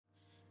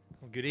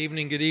Well, good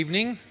evening, good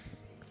evening.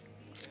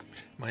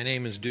 My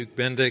name is Duke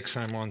Bendix.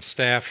 I'm on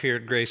staff here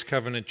at Grace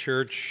Covenant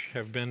Church.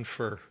 Have been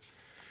for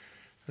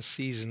a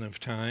season of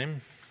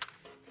time.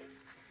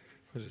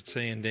 What does it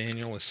say in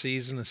Daniel? A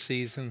season,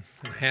 and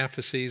half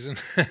a season.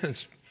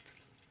 It's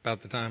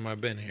about the time I've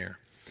been here.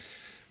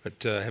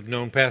 But have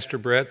known Pastor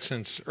Brett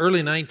since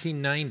early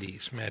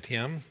 1990s. Met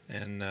him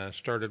and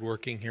started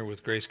working here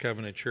with Grace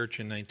Covenant Church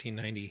in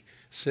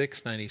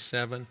 1996,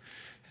 97,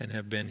 and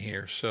have been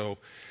here. So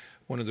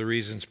one of the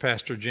reasons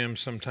Pastor Jim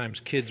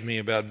sometimes kids me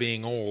about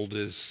being old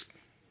is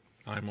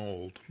I'm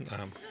old.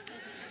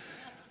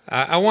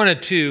 I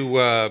wanted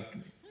to,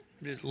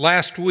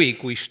 last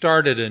week we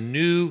started a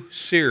new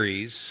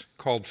series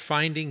called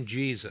Finding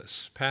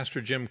Jesus.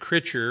 Pastor Jim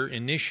Critcher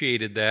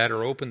initiated that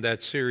or opened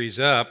that series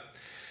up,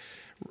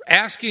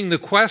 asking the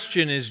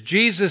question, is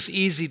Jesus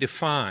easy to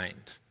find?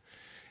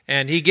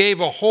 And he gave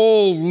a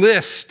whole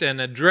list and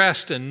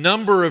addressed a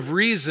number of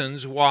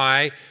reasons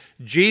why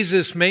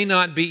Jesus may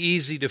not be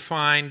easy to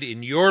find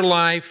in your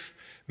life,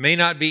 may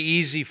not be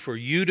easy for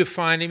you to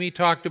find him. He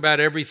talked about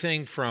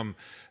everything from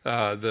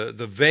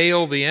the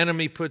veil the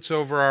enemy puts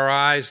over our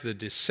eyes, the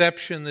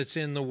deception that's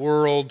in the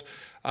world,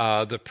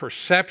 the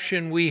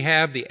perception we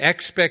have, the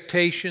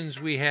expectations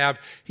we have.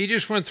 He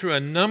just went through a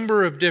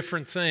number of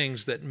different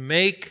things that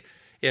make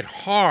it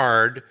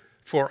hard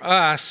for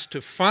us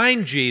to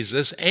find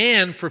Jesus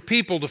and for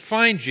people to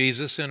find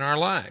Jesus in our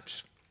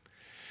lives.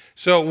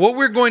 So what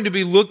we're going to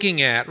be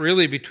looking at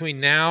really between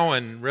now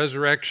and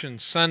Resurrection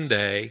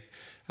Sunday,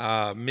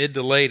 mid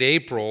to late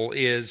April,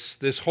 is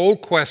this whole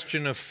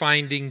question of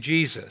finding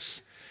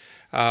Jesus.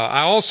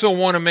 I also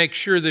want to make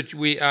sure that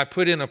I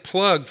put in a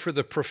plug for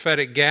the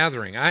prophetic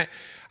gathering. I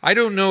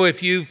don't know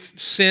if you've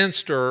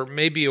sensed or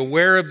maybe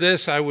aware of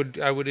this. I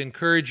would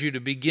encourage you to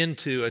begin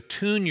to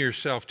attune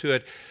yourself to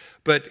it.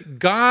 But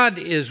God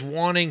is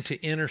wanting to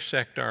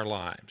intersect our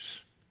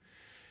lives.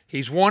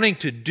 He's wanting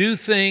to do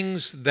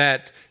things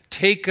that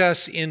take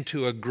us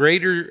into a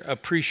greater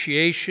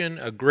appreciation,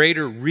 a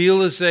greater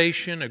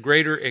realization, a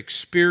greater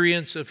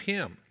experience of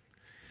Him.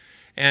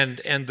 And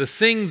the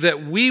thing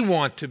that we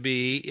want to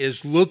be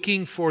is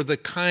looking for the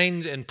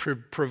kind and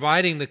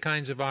providing the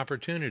kinds of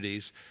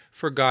opportunities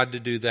for God to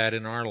do that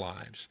in our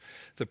lives.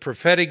 The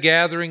prophetic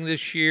gathering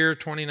this year,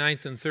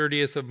 29th and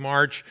 30th of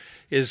March,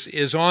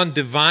 is on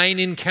divine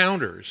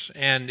encounters.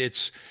 And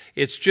it's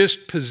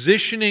just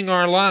positioning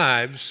our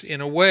lives in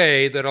a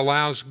way that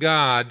allows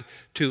God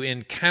to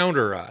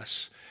encounter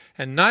us.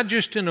 And not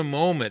just in a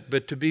moment,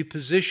 but to be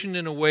positioned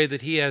in a way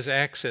that He has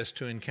access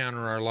to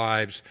encounter our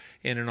lives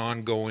in an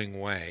ongoing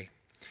way.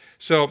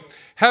 So,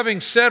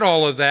 having said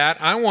all of that,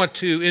 I want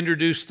to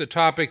introduce the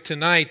topic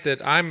tonight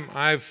that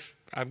I've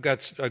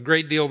got a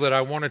great deal that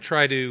I want to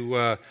try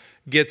to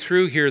get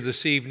through here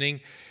this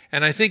evening,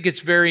 and I think it's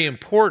very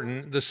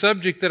important. The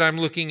subject that I'm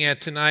looking at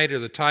tonight, or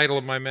the title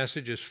of my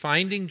message, is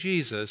Finding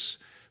Jesus,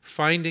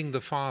 Finding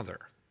the Father.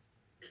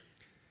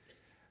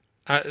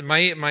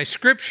 My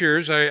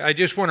scriptures, I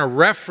just want to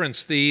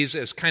reference these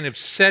as kind of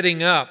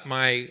setting up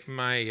my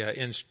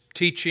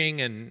teaching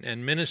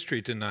and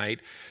ministry tonight.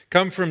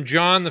 Come from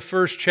John, the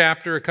first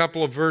chapter, a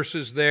couple of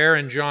verses there,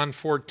 and John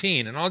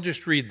 14, and I'll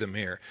just read them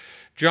here.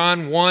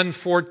 John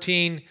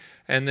 1:14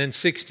 and then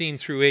 16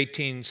 through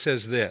 18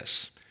 says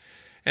this,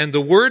 "And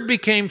the Word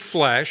became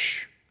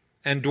flesh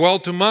and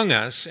dwelt among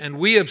us, and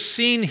we have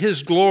seen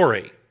His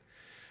glory.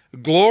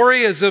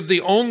 Glory as of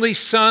the only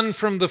Son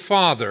from the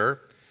Father,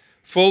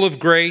 full of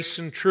grace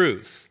and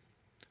truth.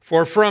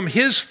 For from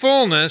His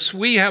fullness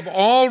we have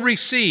all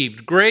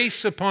received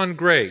grace upon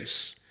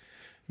grace.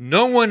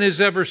 No one has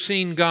ever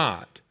seen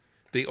God,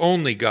 the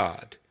only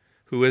God,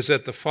 who is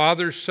at the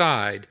Father's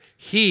side.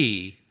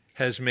 He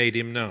has made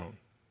Him known."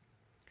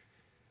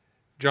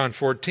 John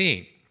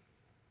 14,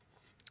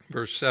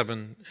 verse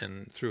 7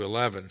 and through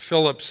 11.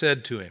 "Philip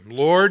said to Him,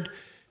 'Lord,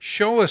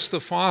 show us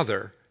the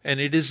Father, and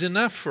it is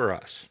enough for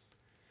us.'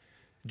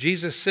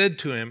 Jesus said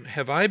to him,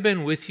 'Have I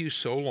been with you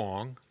so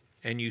long,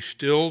 and you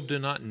still do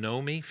not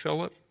know me,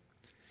 Philip?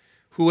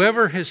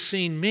 Whoever has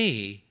seen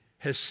me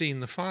has seen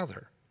the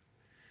Father.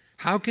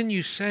 How can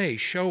you say,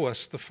 show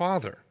us the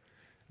Father?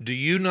 Do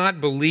you not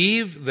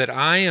believe that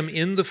I am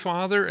in the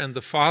Father, and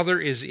the Father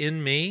is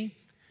in me?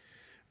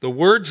 The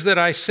words that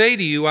I say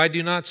to you, I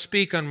do not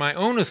speak on my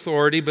own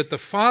authority, but the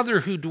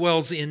Father who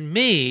dwells in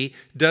me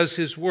does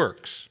His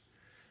works.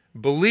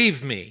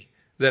 Believe me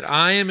that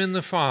I am in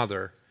the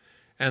Father,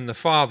 and the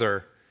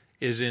Father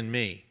is in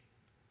me.'"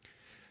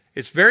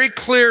 It's very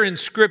clear in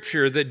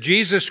Scripture that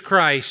Jesus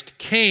Christ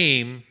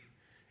came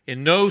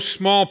in no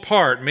small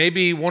part.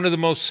 Maybe one of the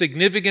most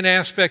significant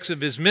aspects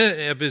of his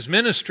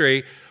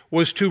ministry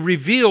was to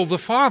reveal the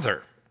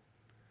Father.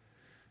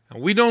 Now,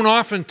 we don't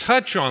often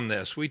touch on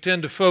this. We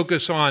tend to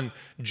focus on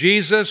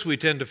Jesus. We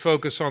tend to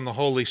focus on the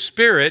Holy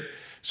Spirit.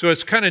 So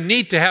it's kind of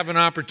neat to have an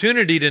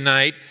opportunity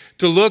tonight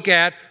to look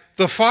at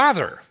the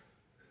Father.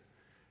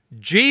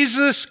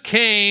 Jesus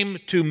came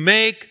to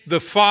make the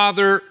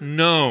Father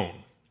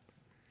known.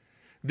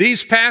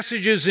 These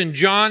passages in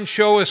John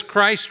show us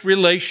Christ's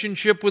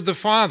relationship with the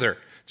Father.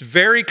 It's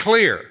very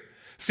clear.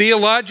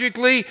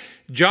 Theologically,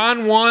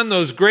 John 1,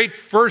 those great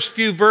first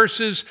few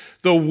verses,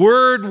 the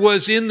Word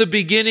was in the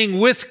beginning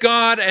with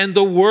God, and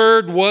the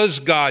Word was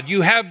God.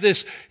 You have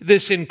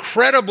this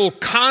incredible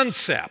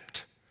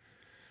concept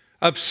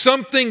of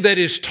something that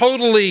is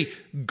totally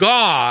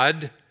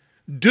God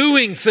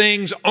doing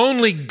things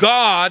only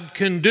God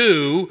can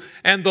do,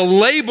 and the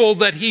label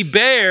that he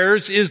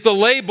bears is the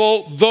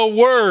label, the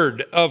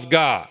Word of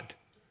God.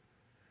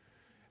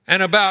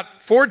 And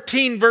about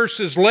 14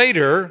 verses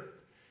later,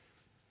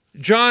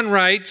 John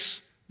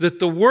writes that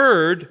the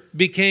Word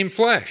became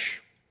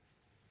flesh.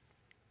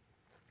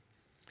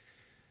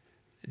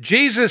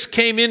 Jesus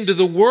came into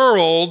the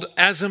world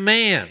as a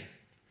man.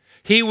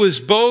 He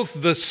was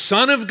both the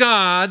Son of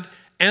God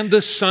and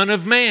the Son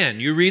of Man.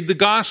 You read the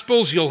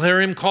Gospels, you'll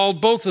hear him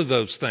called both of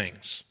those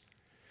things.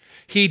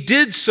 He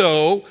did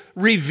so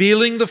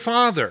revealing the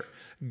Father.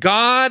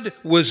 God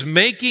was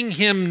making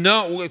him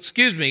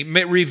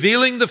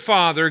revealing the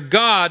Father,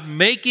 God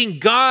making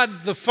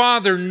God the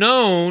Father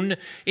known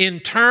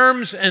in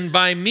terms and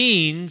by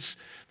means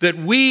that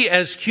we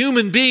as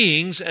human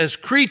beings, as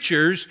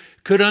creatures,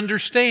 could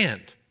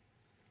understand.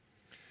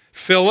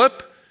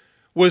 Philip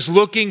was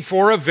looking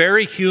for a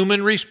very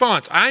human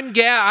response. I'm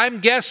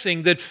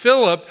guessing that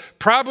Philip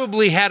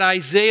probably had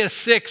Isaiah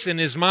 6 in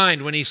his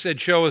mind when he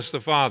said, "Show us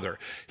the Father."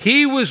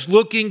 He was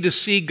looking to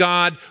see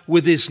God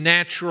with his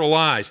natural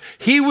eyes.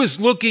 He was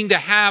looking to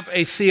have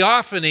a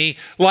theophany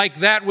like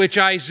that which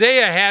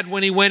Isaiah had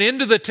when he went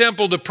into the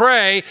temple to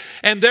pray,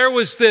 and there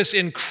was this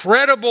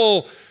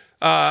incredible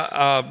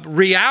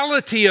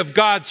reality of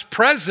God's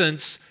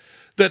presence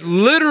that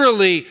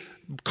literally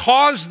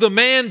caused the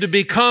man to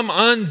become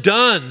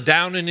undone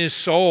down in his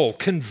soul,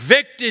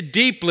 convicted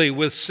deeply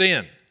with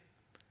sin.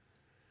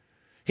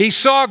 He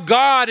saw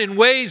God in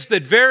ways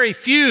that very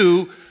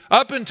few,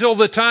 up until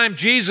the time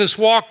Jesus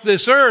walked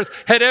this earth,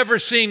 had ever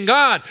seen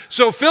God.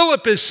 So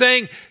Philip is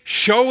saying,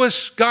 show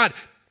us God.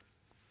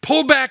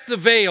 Pull back the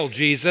veil,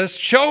 Jesus.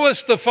 Show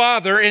us the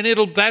Father, and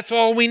that's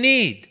all we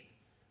need.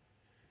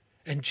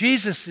 And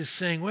Jesus is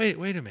saying, wait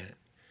a minute.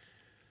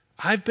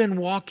 I've been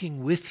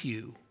walking with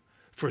you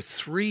for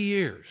 3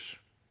 years.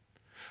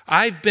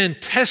 I've been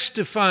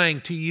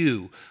testifying to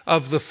you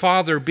of the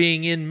Father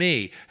being in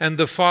me, and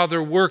the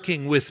Father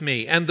working with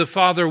me, and the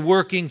Father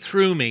working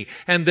through me,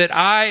 and that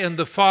I and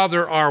the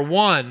Father are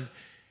one.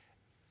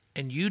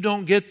 And you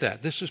don't get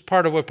that. This is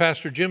part of what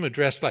Pastor Jim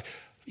addressed.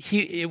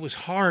 It was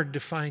hard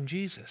to find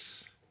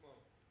Jesus.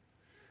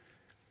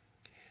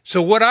 So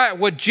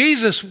what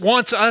Jesus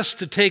wants us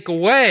to take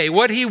away,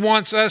 what he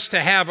wants us to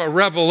have a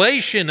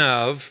revelation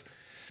of,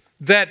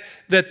 that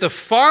the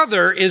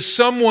Father is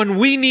someone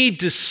we need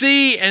to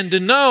see and to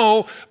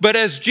know, but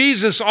as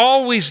Jesus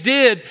always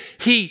did,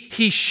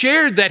 he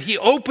shared that, he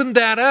opened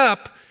that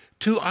up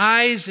to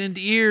eyes and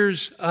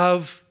ears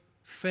of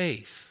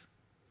faith,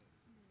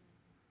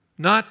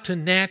 not to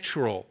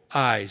natural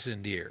eyes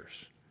and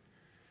ears.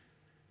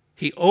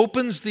 He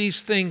opens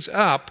these things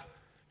up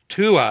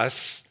to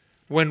us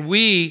when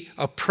we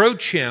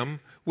approach him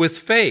with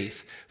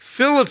faith.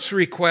 Philip's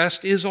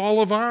request is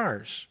all of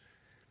ours.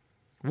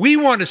 We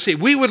want to see.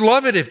 We would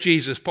love it if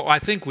Jesus, I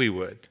think we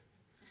would.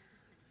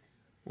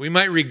 We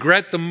might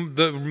regret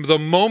the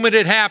moment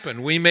it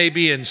happened.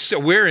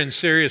 We're in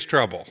serious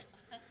trouble,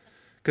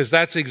 because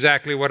that's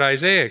exactly what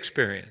Isaiah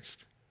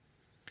experienced.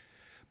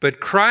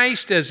 But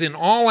Christ, as in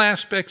all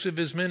aspects of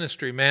his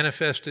ministry,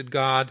 manifested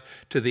God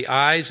to the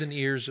eyes and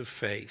ears of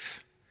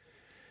faith.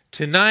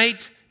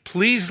 Tonight,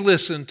 please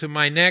listen to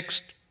my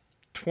next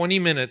 20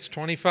 minutes,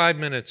 25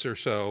 minutes or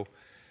so.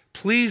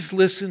 Please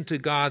listen to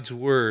God's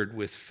word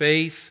with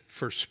faith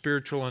for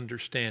spiritual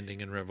understanding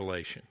and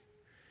revelation.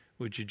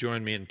 Would you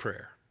join me in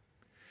prayer?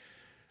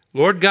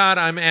 Lord God,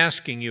 I'm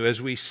asking you,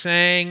 as we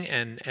sang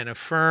and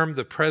affirm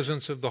the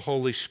presence of the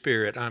Holy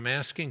Spirit, I'm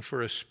asking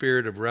for a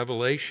spirit of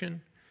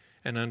revelation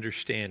and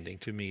understanding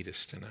to meet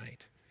us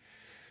tonight.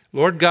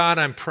 Lord God,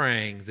 I'm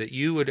praying that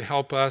you would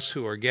help us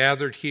who are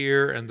gathered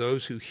here and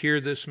those who hear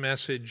this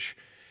message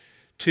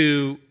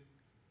to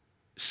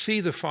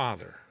see the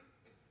Father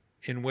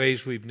in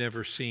ways we've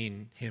never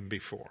seen him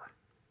before.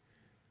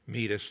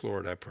 Meet us,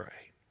 Lord, I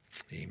pray.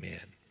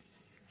 Amen.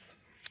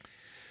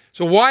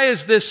 So why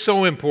is this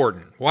so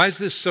important? Why is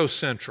this so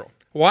central?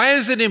 Why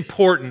is it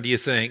important, do you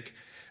think,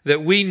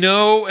 that we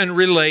know and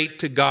relate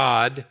to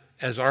God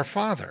as our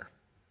Father?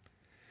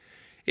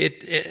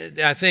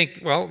 I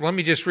think, let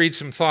me just read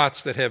some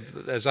thoughts that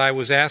have, as I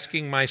was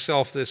asking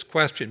myself this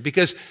question,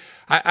 because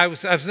I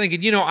was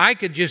thinking, I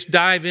could just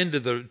dive into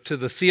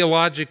the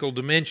theological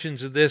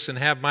dimensions of this and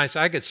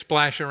I could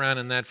splash around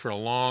in that for a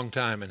long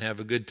time and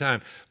have a good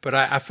time. But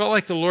I felt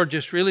like the Lord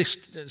just really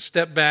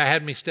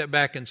had me step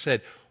back and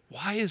said,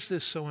 why is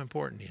this so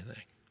important, do you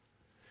think?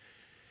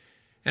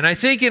 And I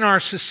think in our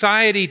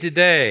society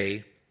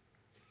today,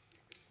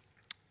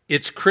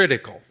 it's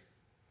critical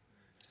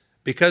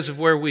because of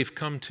where we've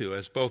come to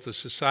as both a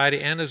society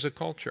and as a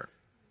culture.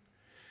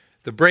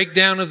 The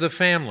breakdown of the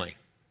family.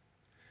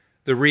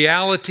 The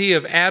reality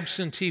of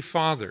absentee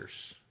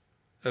fathers,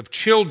 of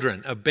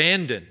children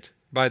abandoned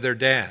by their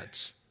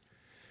dads.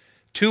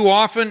 Too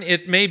often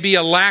it may be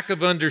a lack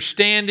of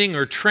understanding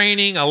or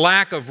training, a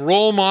lack of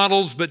role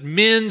models, but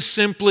men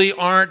simply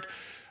aren't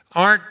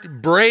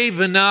brave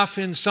enough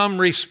in some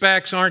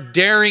respects, aren't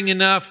daring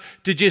enough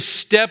to just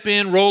step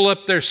in, roll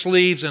up their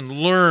sleeves, and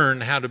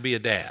learn how to be a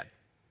dad.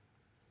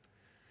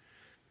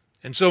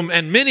 And so,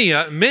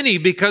 many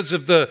because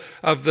of the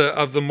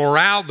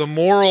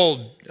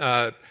moral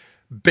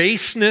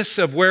baseness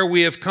of where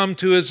we have come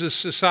to as a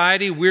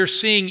society, we're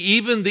seeing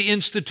even the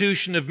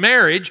institution of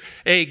marriage,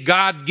 a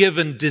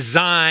God-given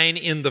design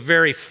in the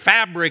very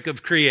fabric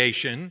of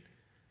creation,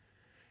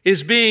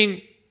 is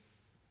being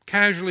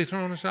casually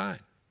thrown aside.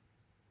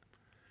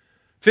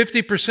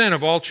 50%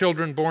 of all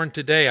children born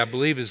today, I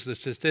believe is the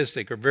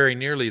statistic, or very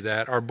nearly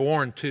that, are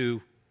born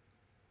to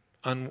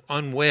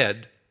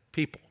unwed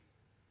people.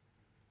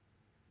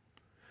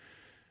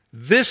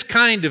 This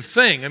kind of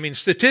thing, I mean,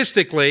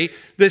 statistically,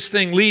 this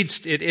thing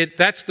leads,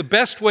 that's the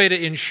best way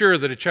to ensure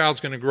that a child's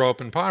going to grow up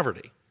in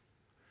poverty.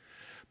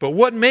 But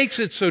what makes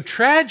it so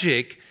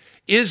tragic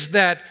is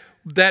that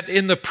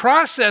in the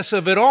process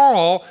of it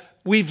all,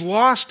 we've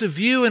lost a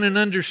view and an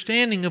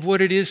understanding of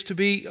what it is to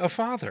be a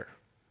father.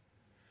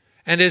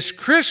 And as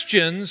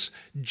Christians,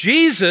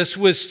 Jesus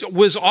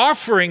was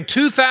offering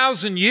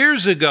 2,000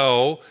 years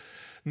ago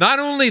not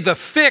only the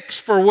fix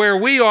for where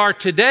we are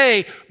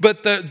today,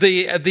 but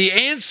the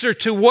answer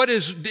to what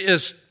is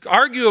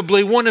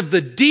arguably one of the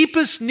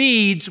deepest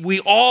needs we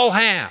all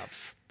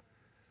have.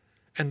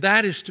 And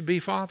that is to be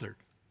fathered.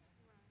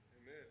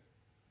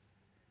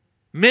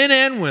 Amen. Men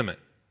and women.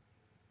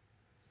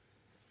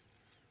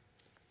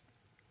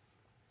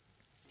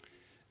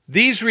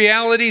 These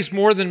realities,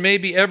 more than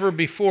maybe ever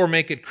before,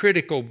 make it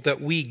critical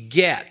that we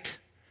get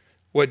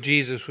what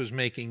Jesus was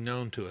making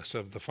known to us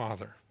of the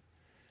Father.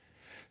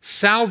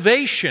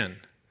 Salvation,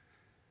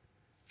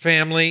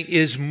 family,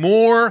 is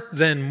more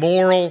than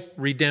moral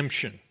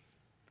redemption.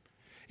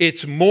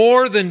 It's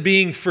more than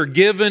being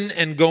forgiven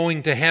and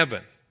going to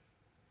heaven.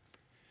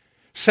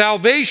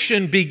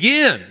 Salvation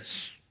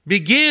begins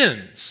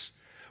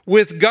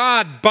with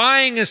God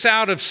buying us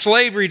out of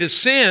slavery to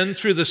sin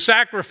through the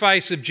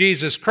sacrifice of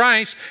Jesus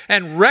Christ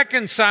and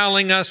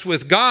reconciling us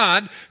with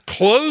God,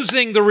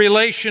 closing the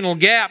relational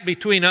gap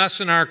between us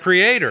and our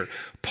Creator.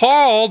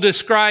 Paul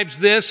describes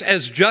this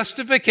as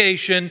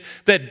justification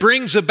that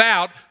brings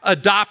about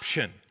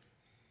adoption.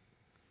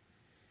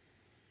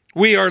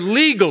 We are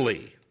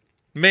legally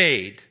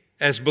made,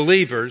 as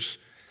believers,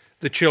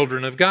 the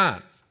children of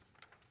God.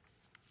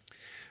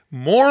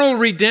 Moral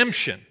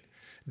redemption,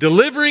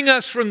 delivering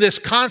us from this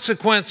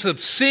consequence of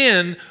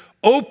sin,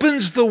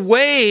 opens the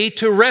way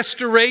to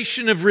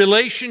restoration of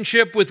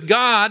relationship with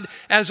God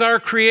as our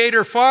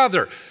Creator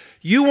Father.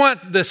 You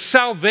want the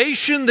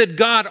salvation that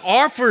God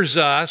offers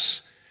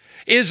us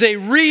is a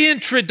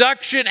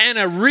reintroduction and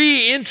a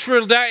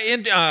reintroduction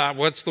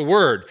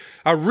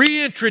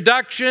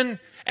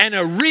and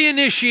a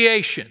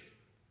reinitiation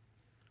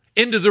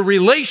into the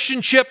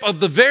relationship of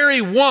the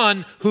very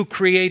one who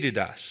created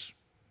us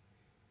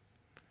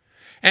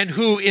and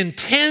who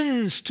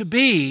intends to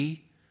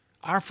be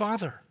our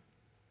Father.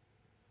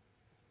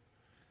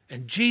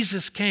 And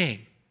Jesus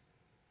came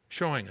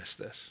showing us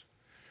this.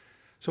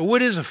 So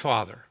what is a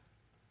father?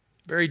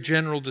 Very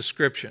general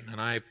description,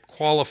 and I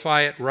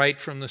qualify it right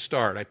from the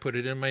start. I put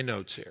it in my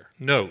notes here.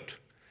 Note,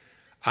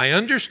 I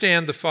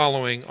understand the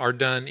following are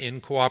done in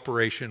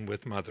cooperation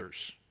with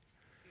mothers.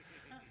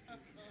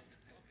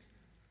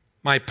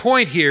 My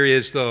point here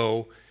is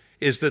that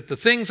the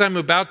things I'm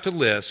about to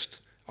list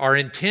are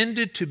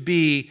intended to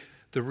be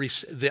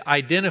the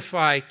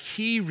identify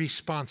key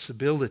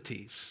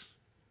responsibilities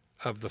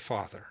of the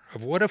father,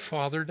 of what a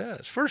father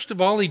does. First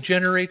of all, he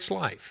generates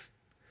life.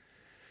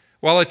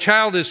 While a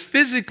child is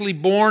physically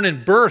born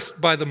and birthed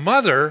by the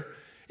mother,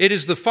 it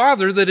is the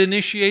father that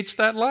initiates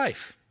that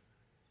life.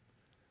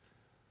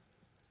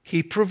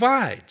 He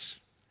provides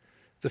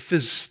the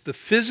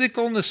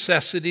physical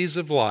necessities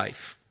of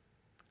life.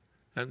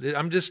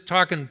 I'm just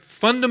talking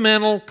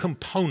fundamental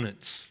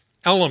components,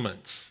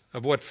 elements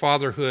of what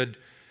fatherhood,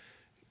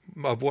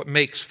 of what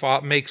makes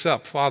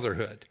up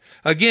fatherhood.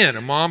 Again,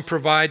 a mom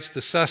provides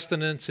the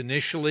sustenance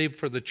initially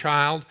for the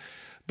child,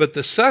 but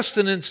the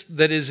sustenance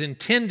is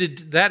intended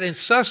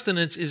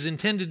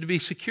to be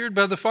secured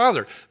by the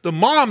father. The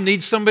mom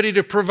needs somebody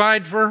to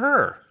provide for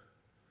her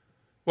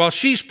while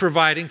she's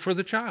providing for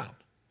the child.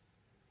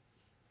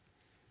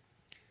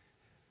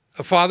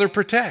 A father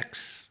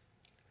protects.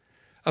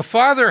 A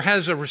father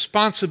has a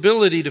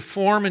responsibility to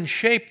form and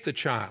shape the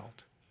child.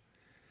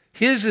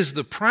 His is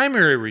the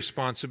primary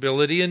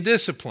responsibility in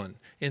discipline,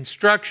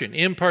 instruction,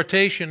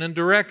 impartation, and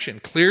direction.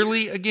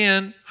 Clearly,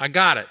 again, I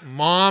got it.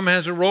 Mom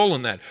has a role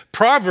in that.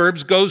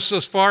 Proverbs goes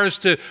as far as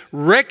to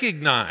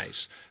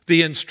recognize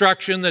the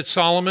instruction that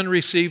Solomon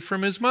received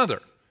from his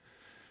mother.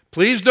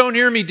 Please don't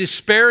hear me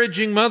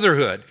disparaging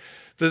motherhood.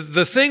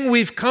 The thing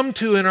we've come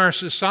to in our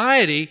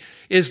society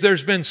is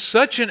there's been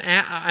such an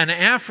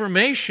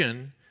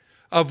affirmation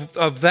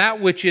of that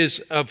which is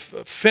of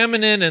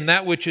feminine and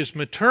that which is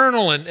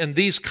maternal and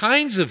these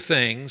kinds of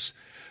things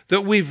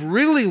that we've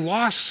really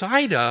lost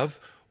sight of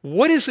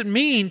what does it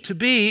mean to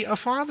be a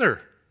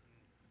father?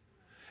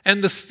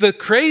 And the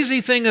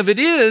crazy thing of it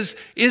is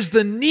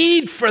the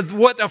need for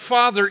what a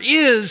father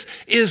is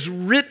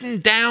written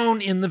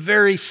down in the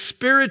very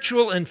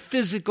spiritual and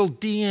physical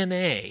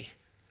DNA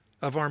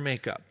of our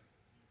makeup.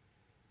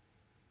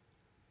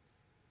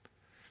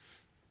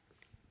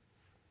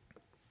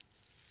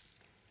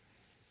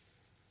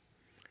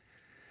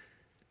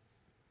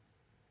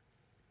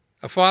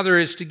 A father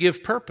is to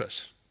give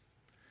purpose.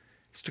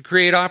 It's to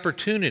create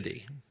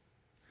opportunity.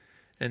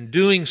 And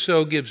doing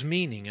so gives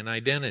meaning and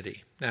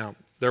identity. Now,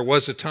 there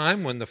was a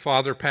time when the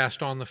father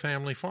passed on the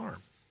family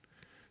farm.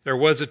 There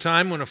was a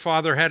time when a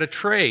father had a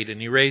trade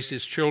and he raised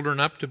his children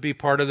up to be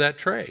part of that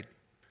trade.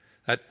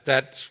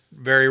 That's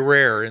very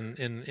rare in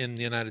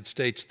the United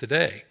States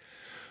today.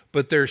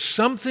 But there's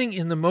something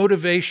in the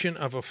motivation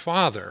of a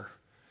father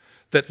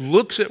that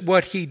looks at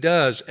what he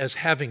does as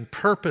having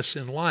purpose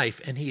in life,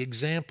 and he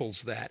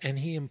examples that, and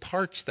he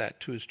imparts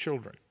that to his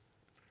children.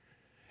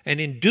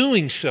 And in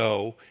doing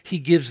so, he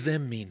gives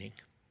them meaning.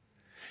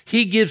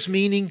 He gives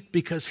meaning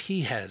because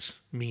he has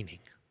meaning.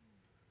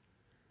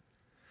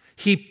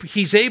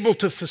 He's able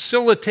to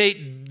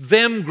facilitate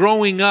them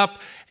growing up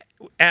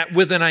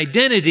with an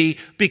identity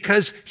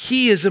because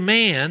he is a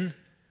man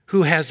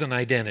who has an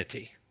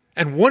identity.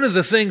 And one of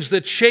the things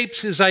that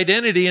shapes his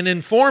identity and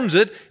informs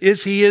it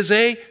is he is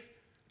a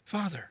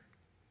father.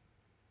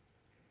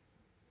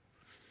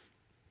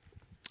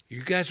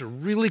 You guys are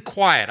really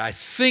quiet. I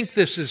think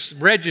this is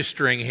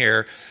registering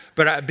here,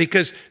 but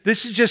because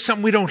this is just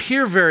something we don't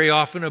hear very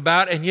often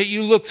about, and yet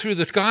you look through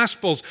the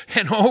Gospels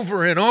and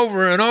over and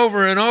over and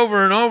over and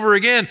over and over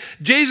again,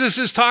 Jesus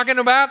is talking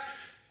about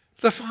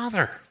the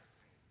Father.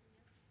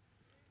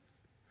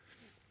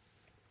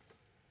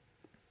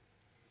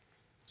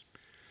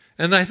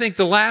 And I think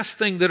the last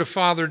thing that a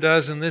father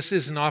does, and this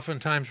isn't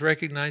oftentimes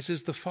recognized,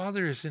 is the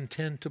father is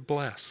intent to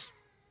bless.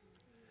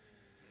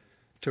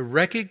 To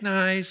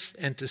recognize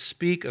and to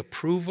speak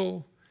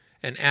approval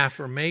and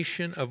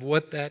affirmation of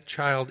what that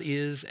child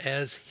is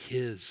as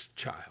his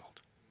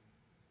child.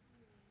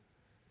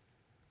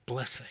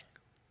 Blessing.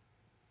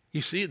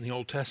 You see it in the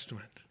Old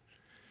Testament.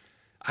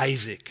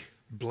 Isaac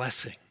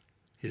blessing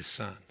his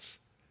sons.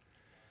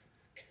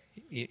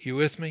 You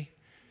with me?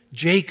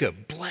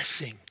 Jacob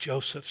blessing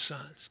Joseph's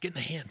sons, getting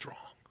the hands wrong.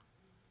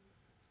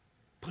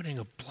 Putting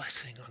a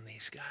blessing on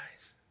these guys,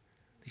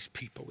 these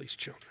people, these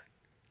children.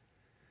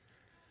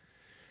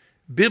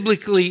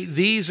 Biblically,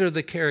 these are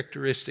the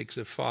characteristics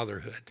of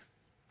fatherhood.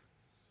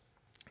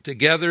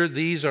 Together,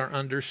 these are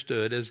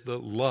understood as the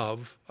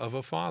love of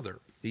a father.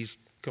 The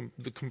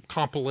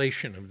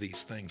compilation of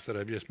these things that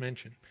I've just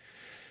mentioned.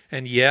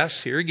 And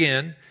yes, here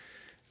again,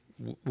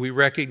 we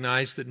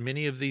recognize that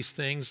many of these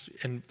things,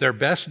 and they're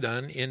best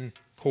done in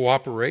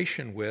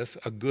cooperation with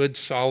a good,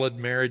 solid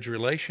marriage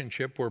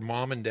relationship where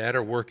mom and dad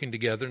are working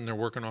together and they're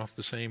working off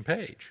the same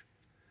page.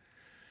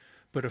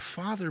 But a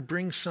father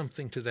brings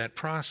something to that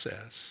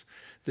process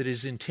that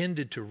is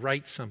intended to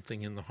write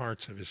something in the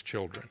hearts of his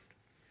children.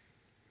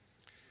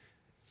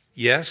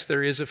 Yes,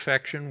 there is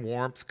affection,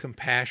 warmth,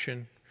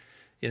 compassion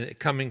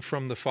coming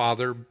from the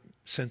father,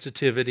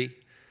 sensitivity,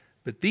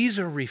 but these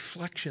are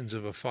reflections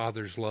of a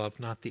father's love,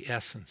 not the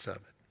essence of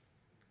it.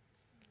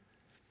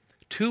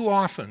 Too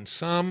often,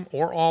 some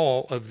or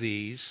all of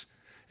these,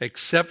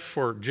 except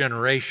for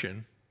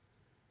generation,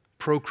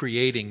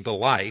 procreating the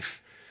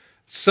life,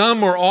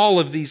 some or all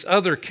of these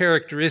other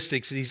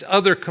characteristics, these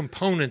other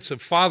components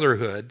of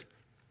fatherhood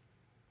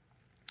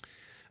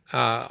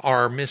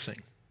are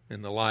missing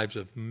in the lives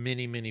of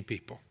many, many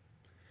people.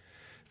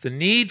 The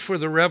need for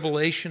the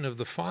revelation of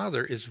the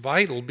Father is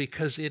vital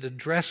because it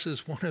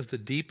addresses one of the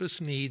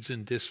deepest needs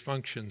and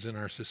dysfunctions in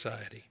our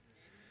society.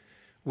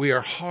 We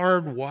are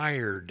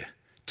hardwired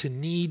to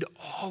need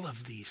all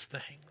of these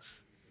things.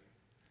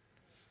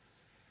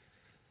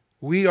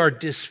 We are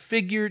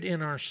disfigured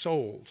in our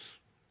souls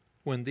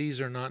when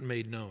these are not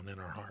made known in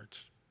our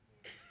hearts.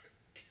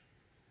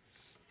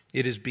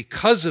 It is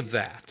because of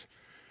that.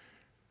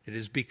 It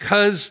is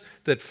because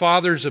that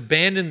fathers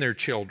abandon their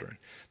children,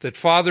 that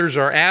fathers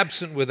are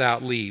absent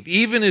without leave.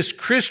 Even as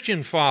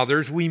Christian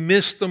fathers, we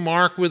miss the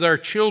mark with our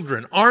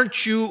children.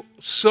 Aren't you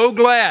so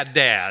glad,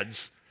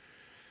 dads,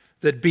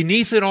 that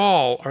beneath it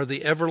all are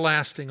the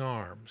everlasting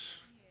arms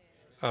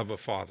of a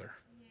father?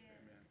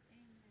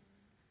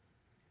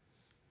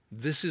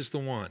 This is the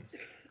one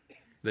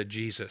that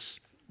Jesus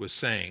was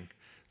saying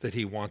that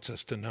he wants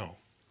us to know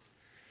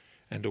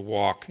and to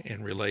walk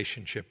in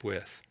relationship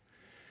with.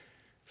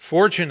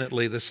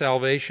 Fortunately, the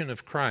salvation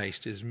of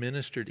Christ is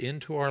ministered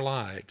into our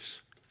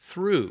lives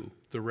through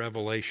the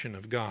revelation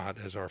of God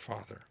as our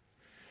Father.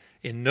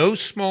 In no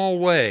small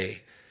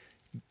way,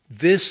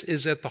 this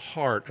is at the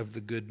heart of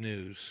the good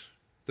news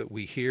that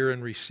we hear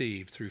and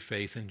receive through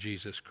faith in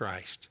Jesus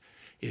Christ,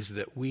 is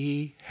that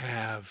we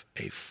have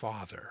a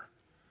Father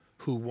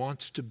who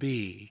wants to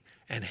be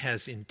and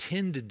has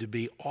intended to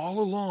be all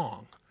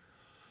along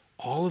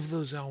all of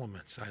those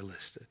elements I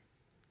listed.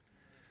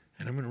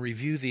 And I'm going to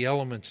review the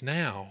elements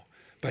now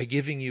by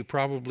giving you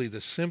probably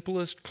the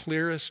simplest,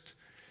 clearest,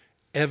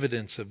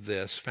 evidence of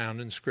this found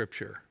in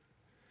Scripture,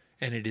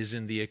 and it is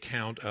in the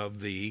account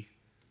of the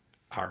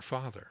Our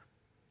Father,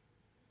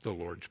 the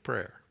Lord's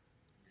Prayer.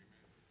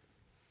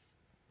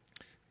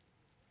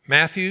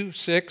 Matthew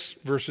 6,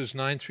 verses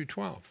 9 through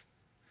 12.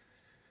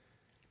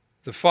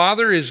 The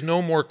Father is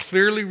no more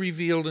clearly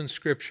revealed in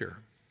Scripture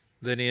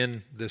than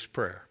in this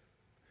prayer.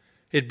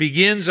 It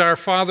begins, Our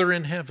Father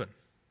in heaven.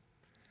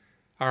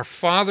 Our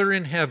Father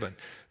in heaven.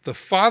 The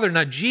Father,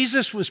 now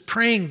Jesus was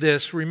praying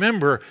this,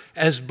 remember,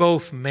 as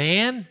both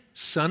man,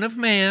 Son of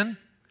Man,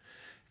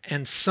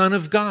 and Son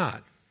of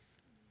God.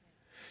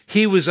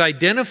 He was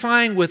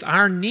identifying with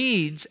our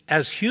needs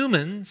as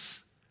humans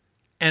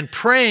and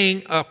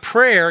praying a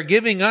prayer,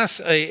 giving us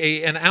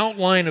an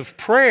outline of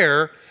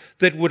prayer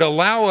that would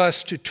allow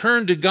us to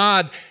turn to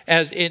God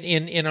as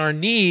in our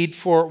need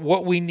for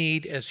what we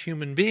need as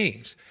human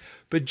beings.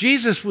 But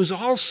Jesus was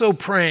also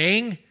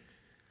praying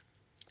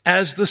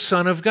as the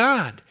Son of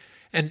God.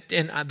 And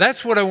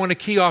that's what I want to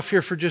key off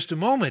here for just a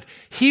moment.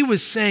 He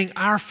was saying,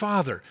 Our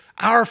Father,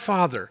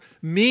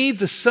 me,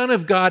 the Son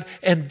of God,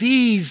 and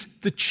these,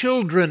 the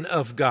children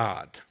of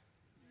God.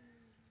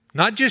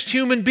 Not just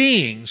human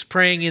beings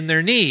praying in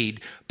their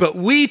need, but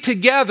we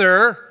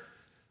together,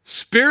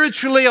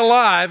 spiritually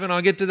alive, and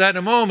I'll get to that in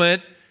a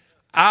moment,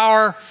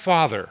 our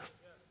Father.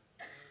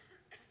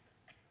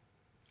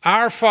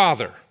 Our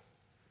Father.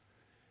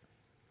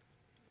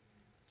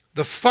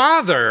 The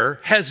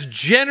Father has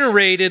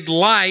generated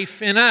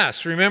life in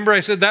us. Remember, I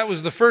said that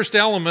was the first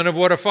element of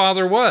what a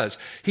father was.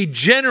 He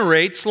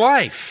generates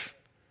life.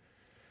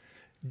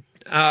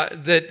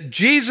 That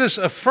Jesus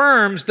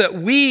affirms that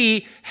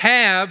we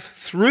have,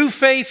 through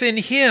faith in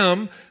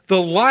Him,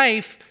 the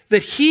life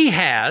that He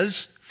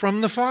has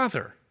from the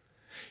Father.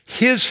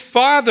 His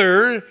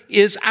Father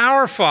is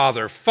our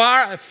Father.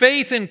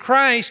 Faith in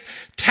Christ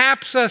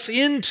taps us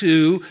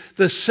into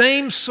the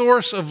same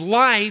source of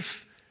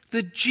life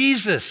that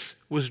Jesus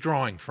was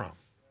drawing from.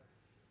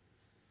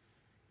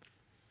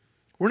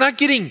 We're not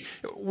getting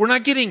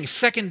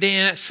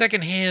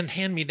secondhand,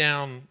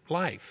 hand-me-down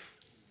life.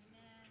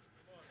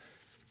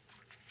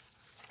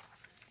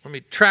 Let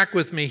me track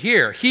with me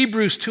here.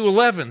 Hebrews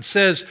 2:11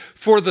 says,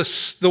 "For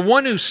the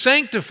one who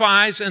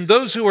sanctifies and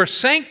those who are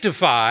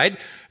sanctified,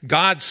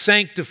 God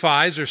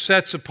sanctifies or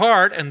sets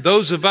apart, and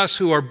those of us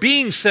who are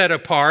being set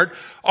apart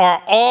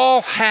are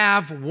all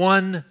have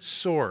one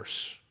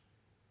source."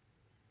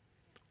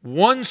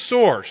 One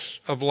source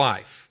of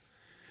life.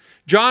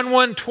 John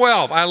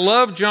 1:12. I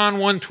love John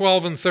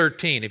 1:12 and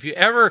 13. If you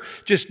ever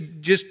just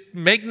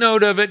make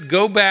note of it,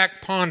 go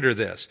back, ponder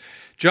this.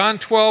 John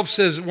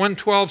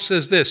 1:12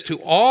 says this, "To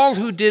all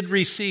who did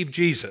receive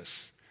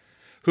Jesus,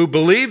 who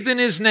believed in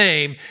His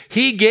name,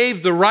 He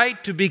gave the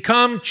right to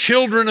become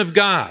children of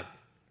God."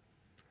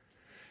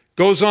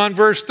 Goes on,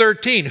 verse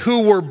 13,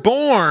 "Who were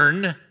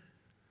born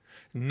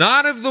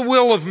not of the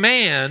will of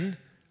man,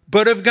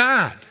 but of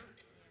God."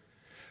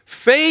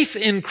 Faith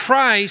in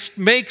Christ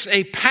makes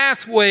a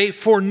pathway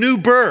for new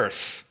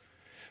birth,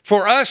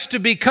 for us to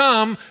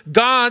become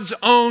God's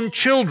own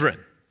children,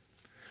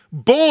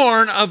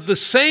 born of the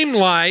same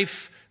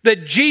life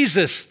that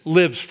Jesus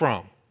lives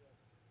from.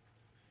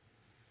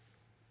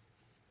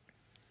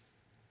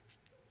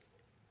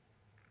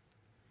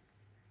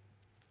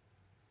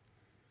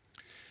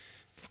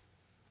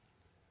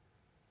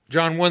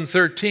 John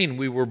 1:13,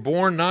 "We were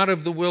born not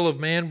of the will of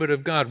man, but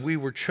of God. We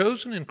were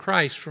chosen in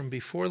Christ from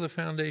before the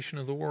foundation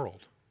of the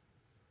world."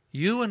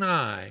 You and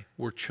I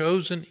were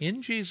chosen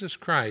in Jesus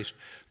Christ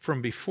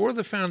from before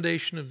the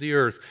foundation of the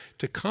earth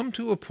to come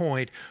to a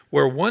point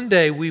where one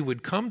day we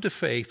would come to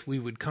faith, we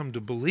would come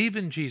to believe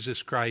in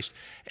Jesus Christ,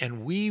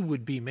 and we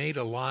would be made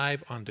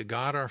alive unto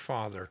God our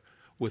Father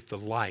with the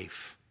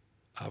life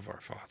of our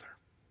Father.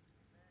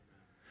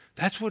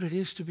 That's what it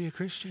is to be a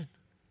Christian.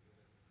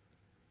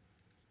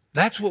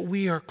 That's what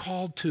we are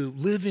called to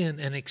live in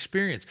and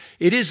experience.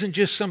 It isn't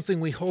just something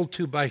we hold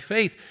to by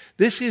faith.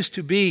 This is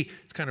to be,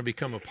 it's kind of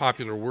become a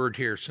popular word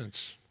here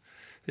since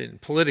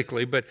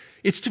politically, but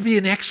it's to be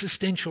an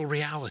existential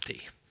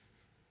reality.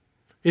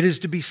 It is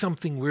to be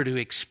something we're to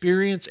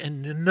experience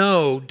and to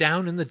know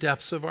down in the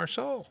depths of our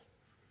soul,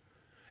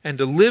 and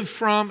to live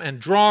from and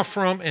draw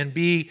from and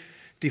be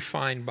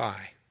defined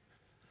by.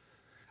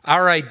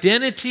 Our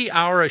identity,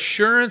 our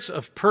assurance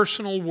of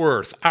personal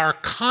worth, our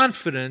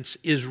confidence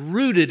is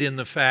rooted in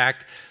the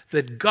fact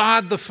that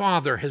God the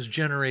Father has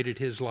generated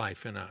His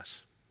life in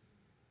us.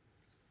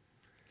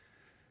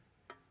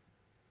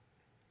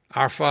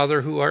 Our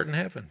Father who art in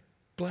heaven,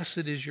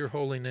 blessed is your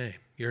holy name.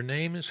 Your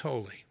name is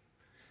holy.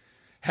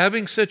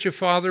 Having such a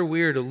Father,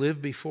 we are to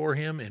live before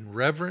Him in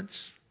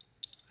reverence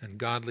and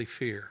godly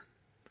fear,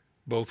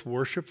 both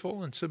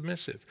worshipful and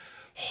submissive.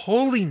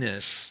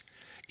 Holiness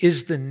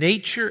is the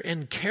nature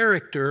and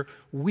character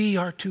we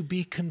are to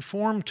be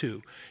conformed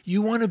to.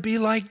 You want to be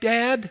like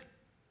Dad?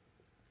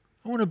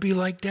 I want to be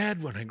like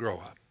Dad when I grow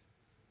up.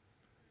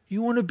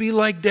 You want to be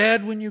like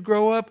Dad when you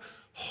grow up?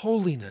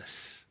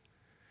 Holiness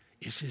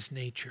is His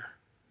nature.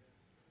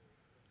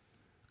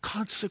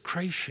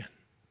 Consecration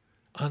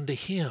unto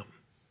Him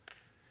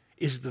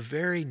is the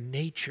very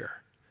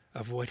nature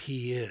of what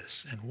he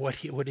is and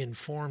what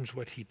informs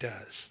what he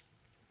does.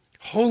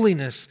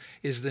 Holiness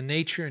is the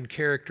nature and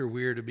character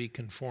we are to be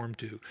conformed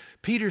to.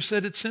 Peter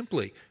said it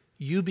simply,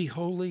 you be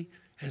holy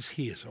as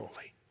he is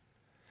holy.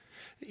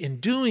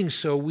 In doing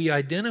so, we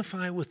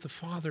identify with the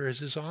Father as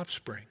his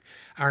offspring.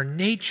 Our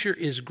nature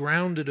is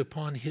grounded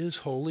upon his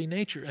holy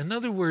nature. In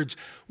other words,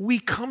 we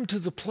come to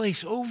the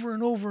place over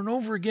and over and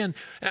over again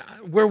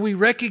where we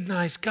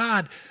recognize,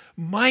 God,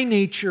 my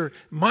nature,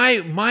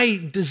 my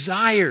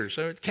desires.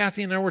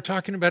 Kathy and I were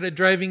talking about it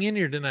driving in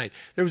here tonight.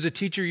 There was a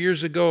teacher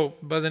years ago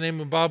by the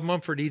name of Bob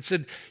Mumford. He'd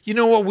said, you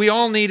know what we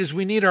all need is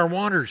we need our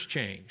wanters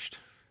changed.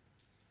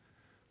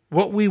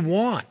 What we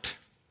want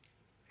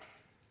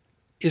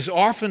is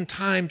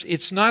oftentimes,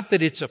 it's not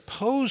that it's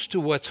opposed to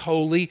what's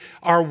holy.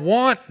 Our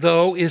want,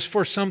 though, is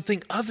for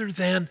something other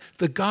than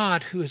the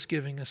God who is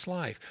giving us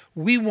life.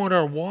 We want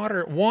our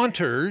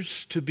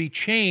wanters to be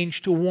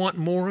changed to want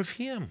more of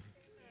him.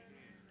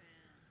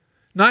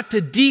 Not to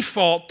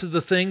default to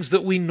the things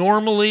that we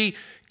normally,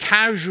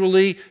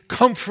 casually,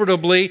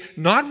 comfortably,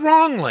 not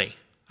wrongly.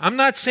 I'm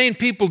not saying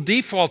people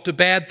default to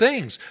bad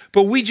things,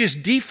 but we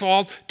just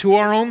default to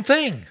our own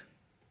thing.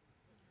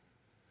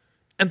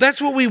 And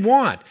that's what we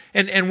want.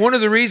 And one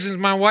of the reasons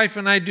my wife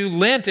and I do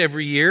Lent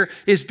every year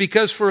is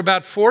because for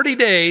about 40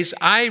 days,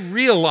 I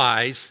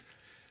realize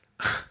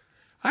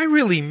I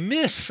really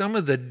miss some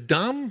of the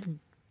dumb,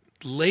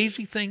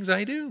 lazy things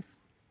I do.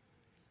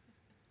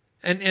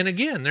 And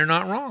again, they're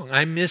not wrong.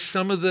 I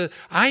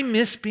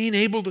miss being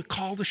able to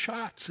call the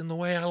shots in the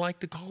way I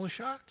like to call the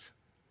shots.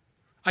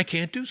 I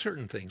can't do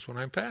certain things when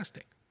I'm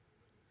fasting.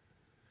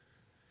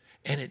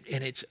 And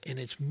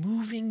it's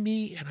moving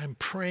me, and I'm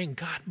praying,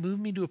 God,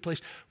 move me to a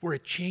place where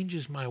it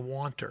changes my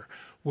wanter,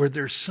 where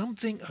there's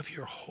something of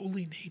your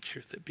holy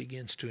nature that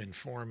begins to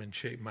inform and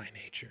shape my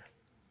nature.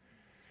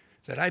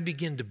 That I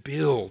begin to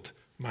build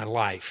my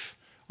life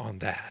on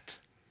that.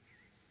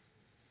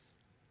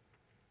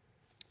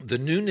 The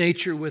new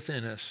nature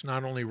within us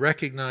not only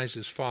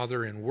recognizes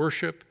Father in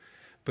worship,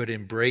 but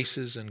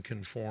embraces and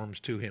conforms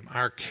to him.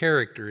 Our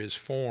character is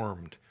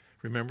formed.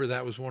 Remember,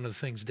 that was one of the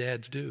things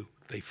dads do.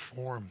 They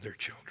form their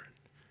children.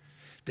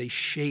 They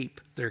shape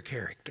their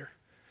character.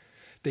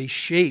 They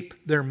shape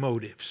their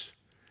motives.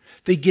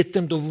 They get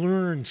them to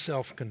learn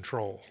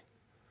self-control.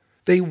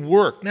 They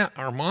work. Now,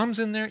 are moms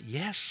in there?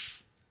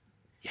 Yes.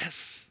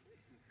 Yes.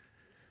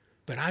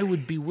 But I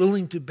would be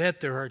willing to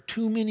bet there are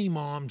too many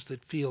moms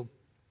that feel,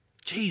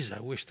 geez, I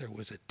wish there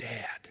was a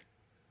dad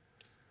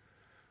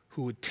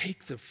who would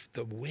take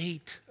the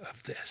weight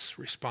of this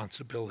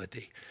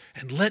responsibility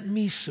and let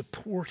me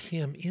support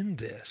him in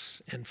this.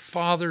 And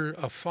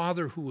a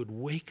father who would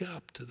wake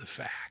up to the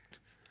fact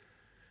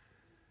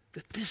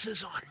that this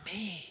is on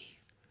me.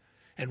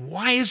 And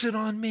why is it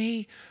on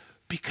me?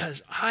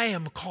 Because I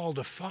am called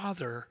a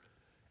father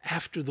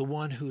after the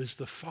one who is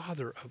the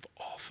father of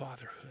all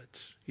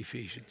fatherhoods,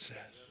 Ephesians says.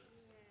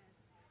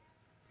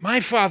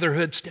 My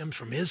fatherhood stems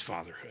from his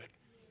fatherhood.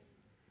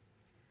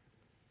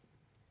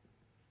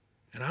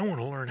 And I want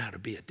to learn how to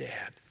be a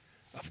dad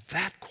of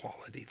that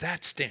quality,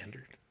 that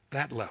standard,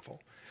 that level.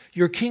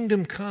 Your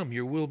kingdom come,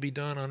 your will be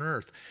done on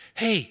earth.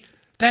 Hey,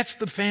 that's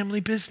the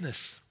family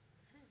business.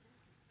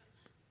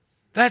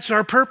 That's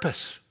our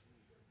purpose.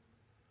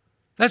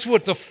 That's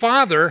what the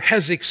Father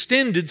has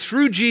extended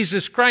through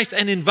Jesus Christ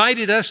and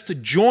invited us to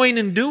join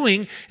in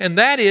doing, and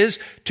that is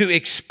to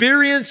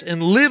experience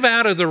and live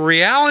out of the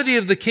reality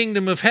of the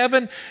kingdom of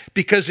heaven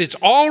because it's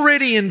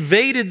already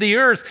invaded the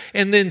earth,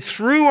 and then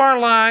through our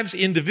lives,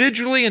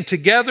 individually and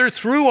together,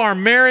 through our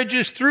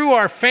marriages, through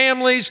our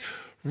families,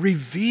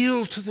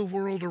 reveal to the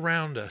world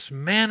around us,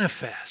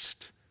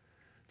 manifest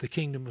the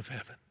kingdom of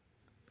heaven.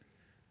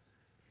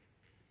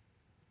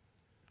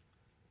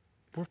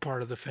 We're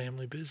part of the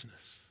family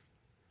business.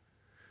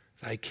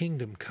 Thy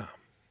kingdom come,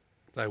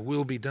 thy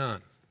will be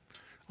done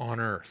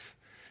on earth.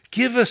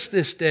 Give us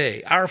this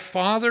day. Our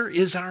Father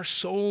is our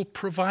sole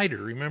provider.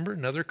 Remember,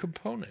 another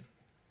component.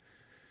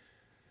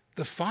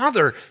 The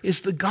Father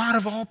is the God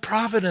of all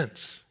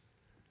providence.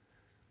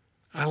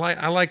 I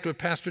liked what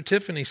Pastor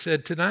Tiffany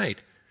said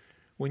tonight.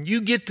 When you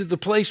get to the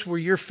place where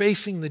you're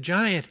facing the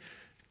giant,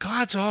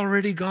 God's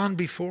already gone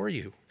before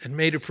you and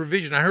made a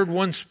provision. I heard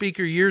one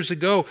speaker years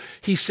ago,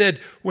 he said,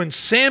 when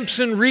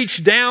Samson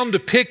reached down to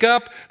pick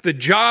up the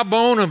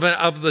jawbone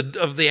of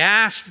the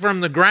ass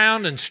from the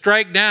ground and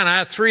strike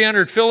down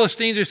 300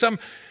 Philistines or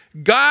something,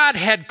 God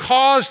had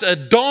caused a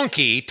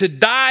donkey to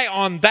die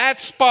on that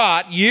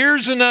spot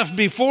years enough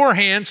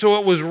beforehand so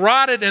it was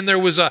rotted and there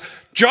was a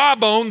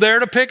jawbone there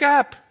to pick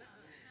up.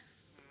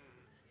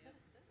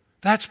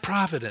 That's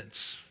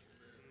providence.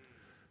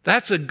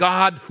 That's a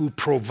God who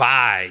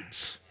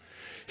provides.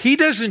 He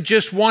doesn't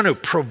just want to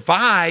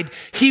provide.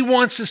 He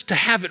wants us to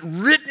have it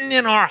written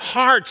in our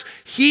hearts.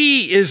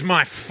 He is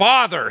my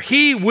Father.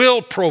 He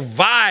will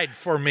provide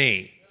for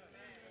me.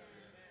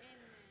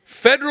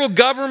 Federal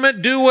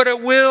government, do what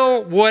it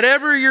will.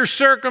 Whatever your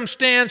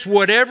circumstance,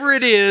 whatever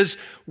it is,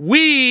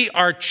 we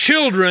are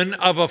children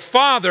of a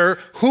Father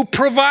who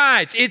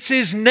provides. It's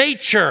His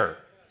nature.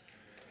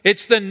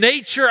 It's the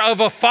nature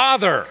of a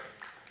father.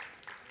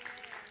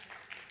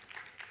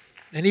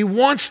 And he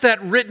wants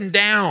that written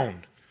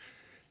down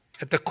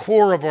at the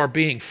core of our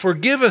being.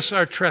 Forgive us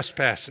our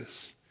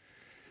trespasses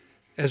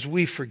as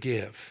we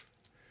forgive.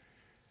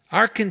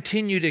 Our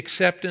continued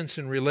acceptance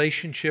and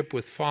relationship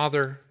with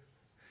Father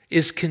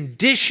is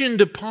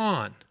conditioned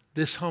upon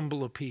this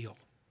humble appeal.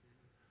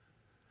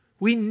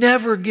 We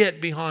never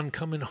get beyond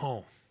coming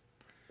home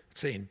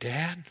saying,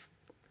 Dad,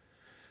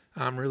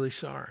 I'm really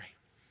sorry.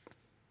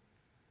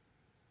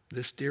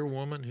 This dear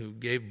woman who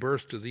gave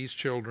birth to these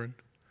children,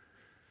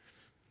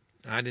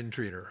 I didn't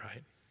treat her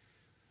right.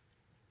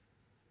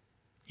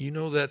 You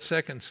know that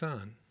second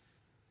son,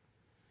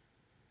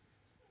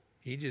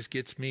 he just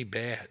gets me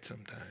bad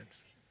sometimes.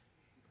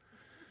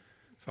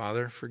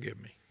 Father,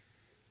 forgive me.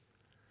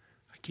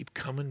 I keep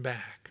coming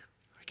back.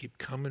 I keep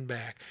coming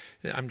back.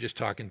 I'm just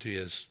talking to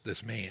you as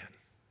this man.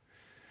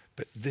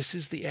 But this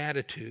is the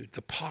attitude,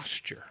 the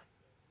posture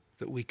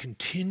that we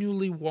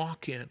continually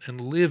walk in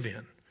and live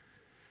in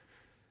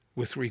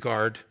with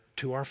regard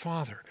to our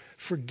Father.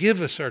 Forgive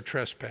us our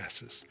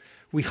trespasses.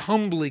 We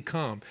humbly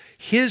come.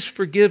 His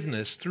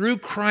forgiveness through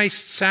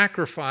Christ's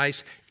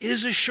sacrifice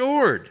is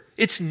assured.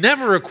 It's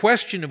never a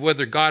question of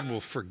whether God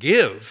will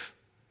forgive.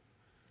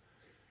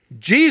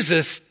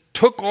 Jesus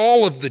took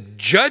all of the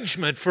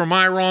judgment for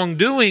my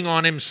wrongdoing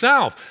on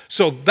himself.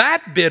 So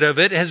that bit of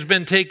it has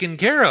been taken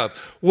care of.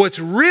 What's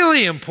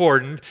really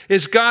important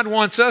is God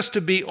wants us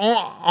to be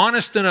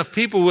honest enough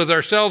people with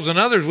ourselves and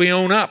others. We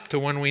own up to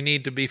when we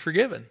need to be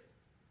forgiven.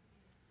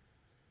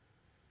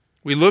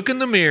 We look in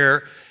the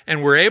mirror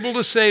and we're able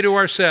to say to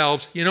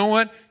ourselves, you know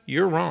what?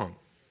 You're wrong.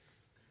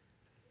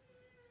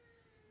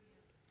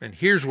 And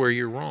here's where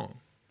you're wrong.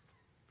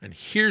 And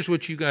here's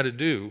what you got to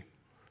do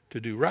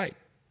right.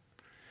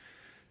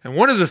 And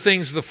one of the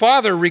things the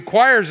Father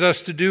requires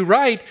us to do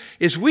right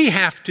is we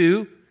have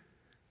to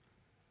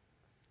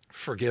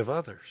forgive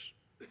others.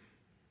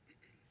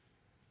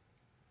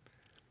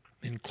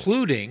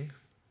 Including,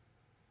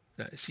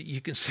 see,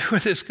 you can see where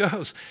this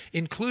goes,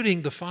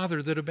 including the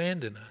father that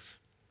abandoned us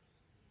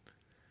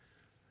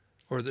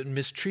or that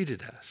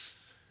mistreated us.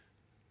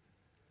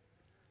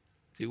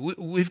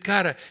 We've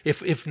got to,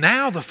 if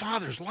now the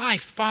Father's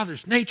life, the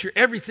Father's nature,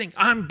 everything,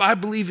 I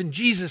believe in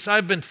Jesus,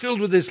 I've been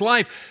filled with His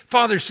life.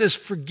 Father says,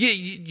 forgive,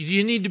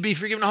 you need to be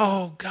forgiven.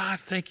 Oh,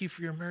 God, thank you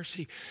for your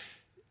mercy.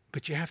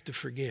 But you have to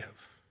forgive.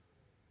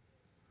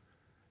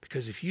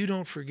 Because if you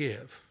don't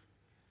forgive,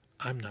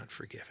 I'm not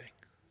forgiving.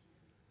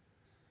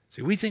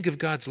 See, we think of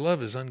God's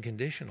love as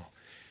unconditional.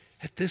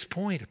 At this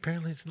point,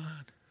 apparently it's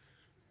not.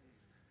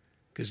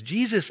 Because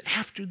Jesus,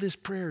 after this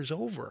prayer is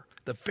over,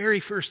 the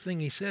very first thing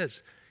He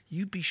says,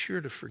 you be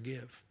sure to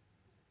forgive.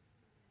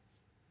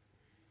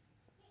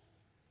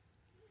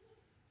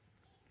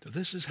 So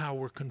this is how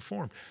we're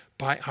conformed.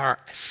 By our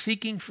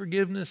seeking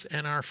forgiveness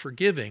and our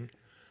forgiving,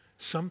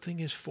 something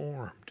is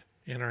formed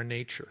in our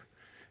nature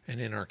and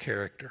in our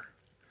character.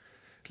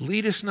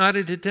 Lead us not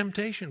into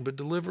temptation, but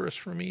deliver us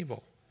from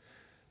evil.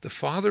 The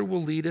Father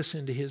will lead us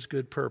into His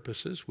good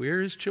purposes.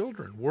 We're His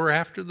children. We're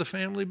after the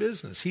family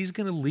business. He's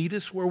going to lead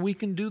us where we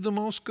can do the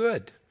most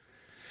good.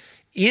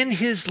 In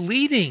His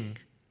leading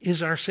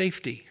is our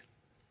safety.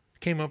 I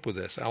came up with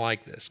this. I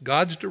like this.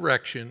 God's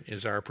direction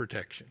is our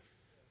protection.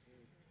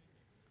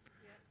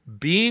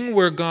 Being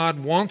where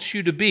God wants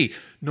you to be,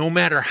 no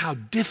matter how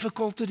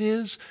difficult it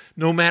is,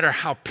 no matter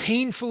how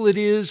painful it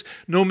is,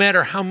 no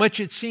matter how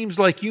much it seems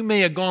like you may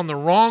have gone the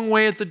wrong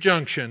way at the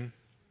junction,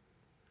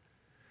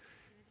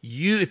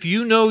 if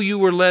you know you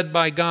were led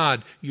by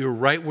God, you're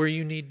right where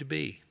you need to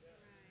be.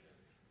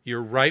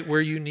 You're right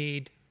where you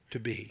need to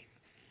be.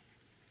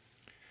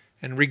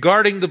 And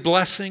regarding the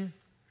blessing,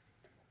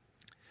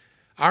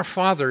 our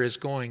Father is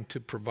going to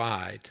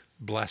provide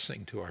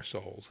blessing to our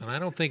souls. And I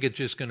don't think it's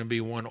just going to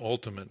be one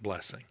ultimate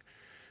blessing.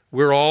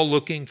 We're all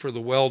looking for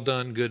the well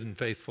done, good and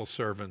faithful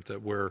servant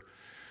that we're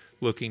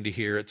looking to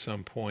hear at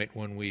some point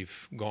when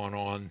we've gone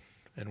on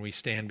and we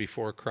stand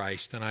before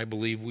Christ. And I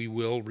believe we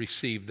will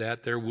receive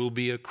that. There will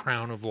be a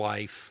crown of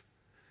life,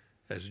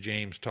 as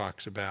James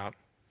talks about.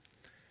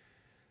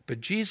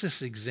 But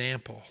Jesus'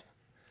 example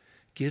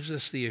gives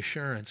us the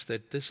assurance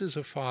that this is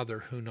a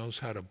Father who knows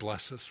how to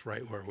bless us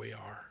right where we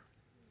are,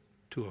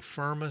 to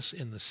affirm us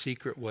in the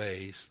secret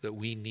ways that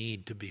we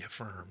need to be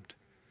affirmed.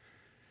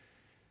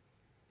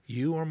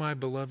 You are my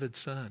beloved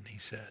Son, He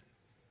said.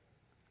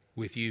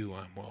 With you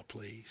I'm well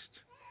pleased.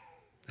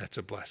 That's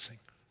a blessing.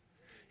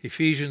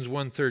 Ephesians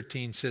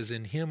 1:13 says,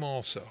 in Him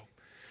also,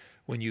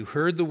 when you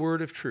heard the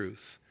word of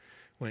truth,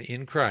 when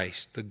in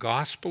Christ, the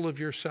gospel of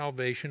your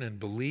salvation, and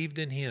believed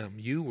in Him,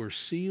 you were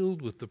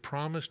sealed with the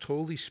promised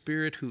Holy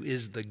Spirit, who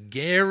is the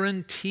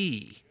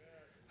guarantee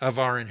of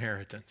our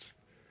inheritance,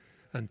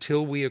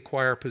 until we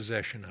acquire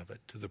possession of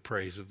it to the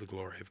praise of the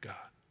glory of God.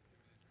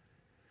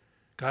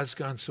 God's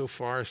gone so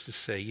far as to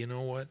say, you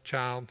know what,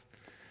 child?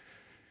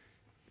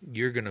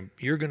 You're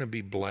gonna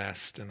be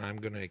blessed, and I'm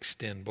going to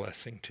extend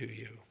blessing to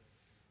you.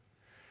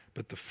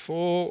 But the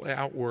full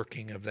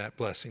outworking of that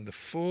blessing, the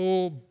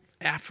full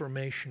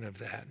affirmation of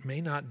that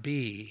may not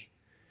be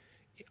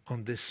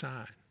on this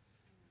side.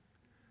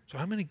 So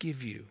I'm going to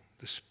give you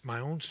my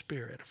own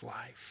spirit of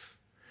life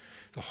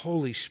the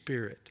Holy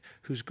Spirit,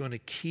 who's going to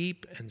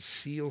keep and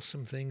seal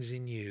some things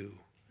in you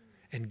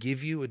and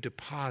give you a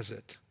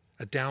deposit,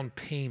 a down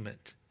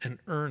payment, an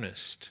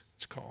earnest,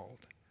 it's called,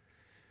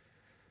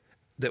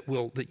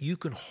 that you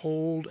can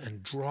hold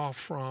and draw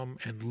from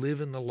and live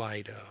in the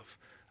light of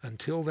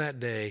until that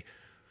day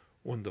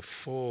when the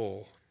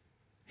full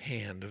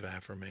hand of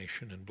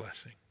affirmation and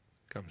blessing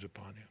comes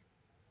upon you.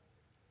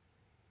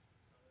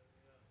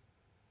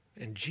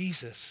 And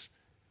Jesus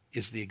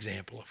is the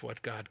example of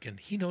what God can.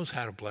 He knows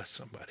how to bless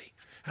somebody.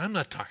 I'm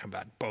not talking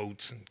about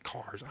boats and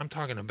cars. I'm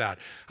talking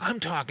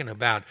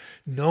about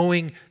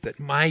knowing that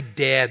my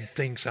dad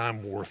thinks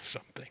I'm worth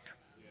something.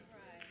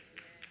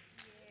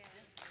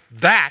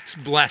 That's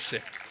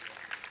blessing.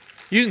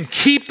 You can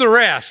keep the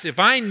rest. If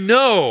I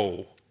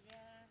know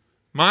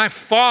my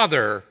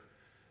Father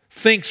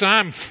thinks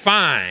I'm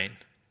fine,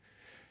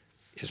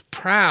 is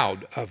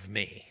proud of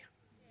me.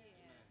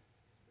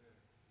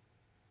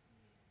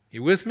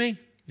 You with me?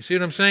 You see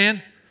what I'm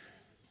saying?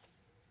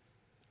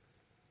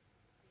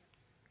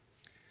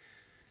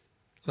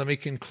 Let me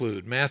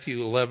conclude. Matthew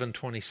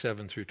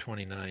 11:27 through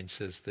 29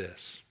 says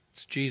this.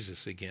 It's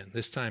Jesus again,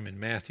 this time in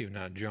Matthew,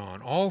 not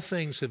John. All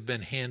things have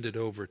been handed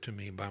over to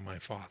me by my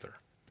Father.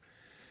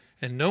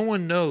 And no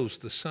one knows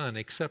the Son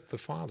except the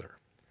Father.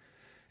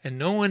 And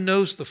no one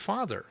knows the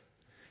Father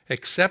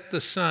except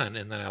the Son.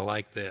 And then I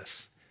like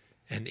this.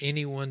 And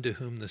anyone to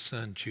whom the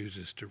Son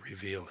chooses to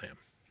reveal him.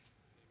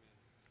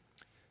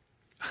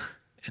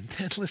 And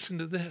then listen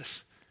to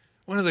this.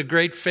 One of the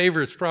great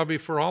favorites probably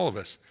for all of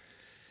us.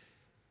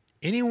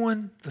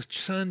 Anyone the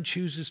Son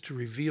chooses to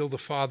reveal the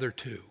Father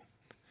to.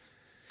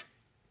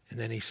 And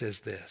then he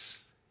says this.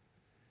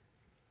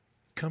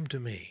 Come to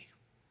me,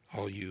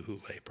 all you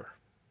who labor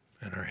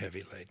and are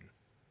heavy laden,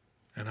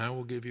 and I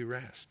will give you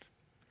rest.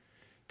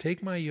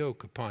 Take my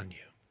yoke upon you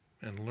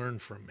and learn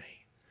from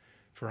me,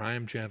 for I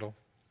am gentle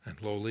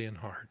and lowly in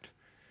heart,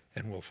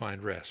 and will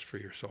find rest for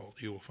your souls.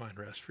 You will find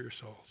rest for your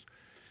souls.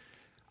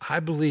 I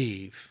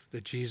believe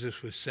that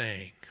Jesus was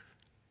saying,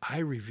 I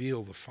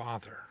reveal the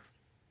Father.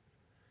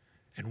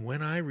 And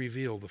when I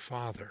reveal the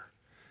Father,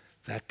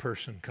 that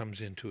person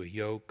comes into a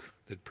yoke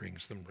that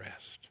brings them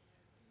rest.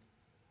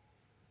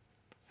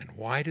 And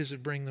why does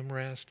it bring them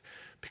rest?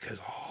 Because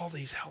all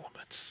these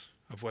elements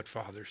of what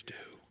fathers do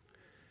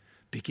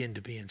begin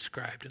to be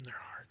inscribed in their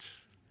hearts,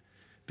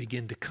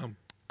 begin to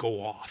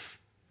go off.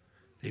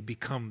 They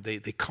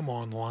come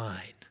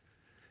online.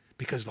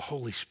 Because the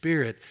Holy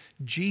Spirit,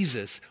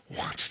 Jesus,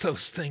 wants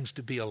those things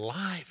to be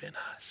alive in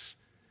us.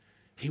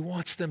 He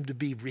wants them to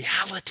be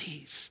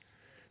realities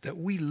that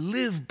we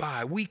live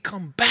by, we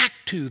come back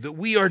to, that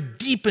we are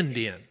deepened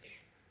in.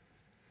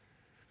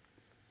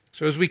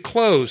 So as we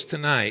close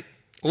tonight,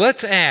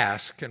 let's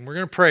ask, and we're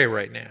going to pray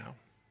right now,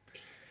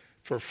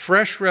 for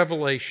fresh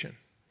revelation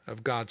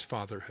of God's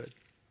fatherhood,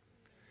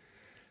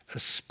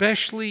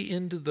 especially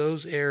into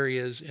those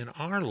areas in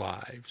our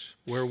lives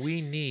where we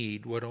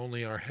need what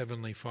only our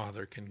Heavenly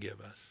Father can give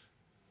us.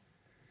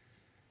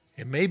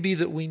 It may be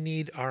that we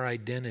need our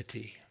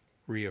identity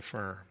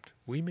reaffirmed.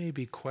 We may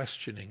be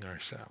questioning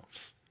ourselves.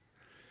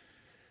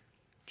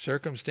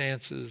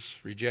 Circumstances,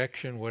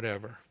 rejection,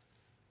 whatever.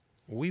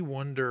 We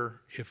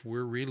wonder if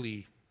we're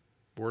really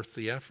worth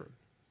the effort.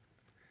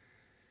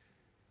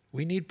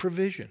 We need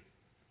provision.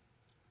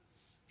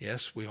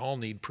 Yes, we all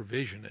need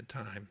provision at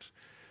times.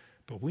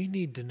 But we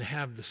need to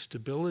have the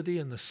stability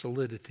and the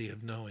solidity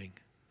of knowing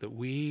that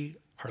we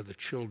are the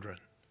children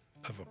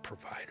of a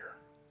provider.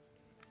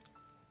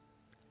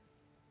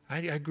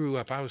 I grew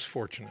up, I was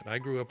fortunate. I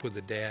grew up with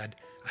a dad.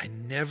 I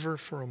never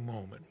for a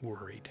moment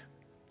worried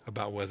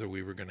about whether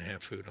we were going to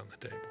have food on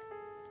the table.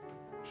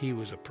 He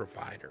was a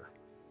provider.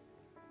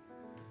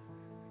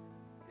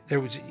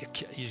 You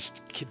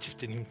just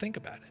didn't even think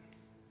about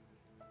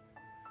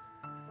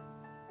it.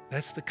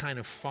 That's the kind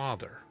of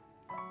father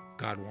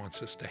God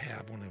wants us to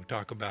have when we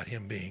talk about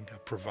him being a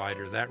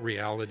provider, that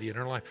reality in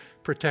our life.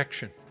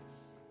 Protection.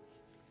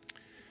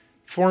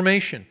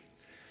 Formation.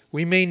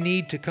 We may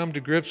need to come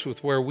to grips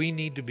with where we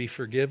need to be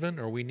forgiven,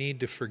 or we need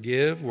to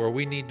forgive, where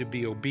we need to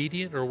be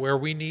obedient, or where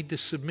we need to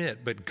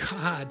submit. But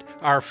God,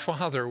 our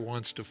Father,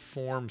 wants to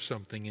form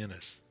something in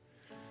us.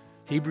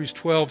 Hebrews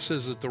 12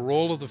 says that the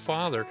role of the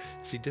Father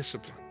is he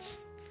disciplines.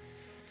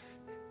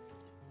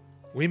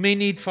 We may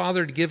need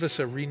Father to give us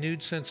a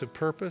renewed sense of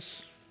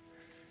purpose,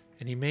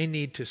 and he may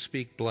need to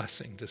speak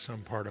blessing to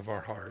some part of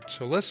our heart.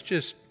 So let's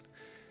just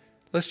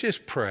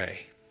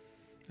pray,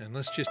 and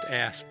let's just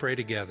pray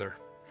together.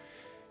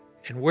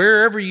 And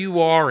wherever you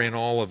are in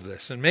all of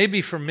this, and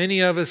maybe for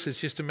many of us, it's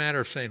just a matter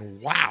of saying,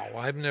 wow,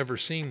 I've never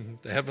seen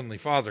the Heavenly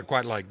Father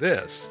quite like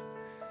this.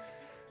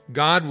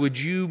 God, would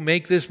you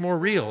make this more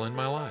real in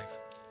my life?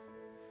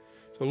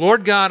 So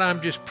Lord God,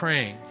 I'm just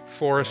praying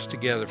for us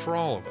together, for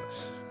all of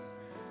us.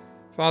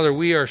 Father,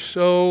 we are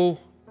so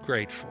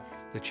grateful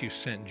that you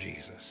sent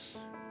Jesus,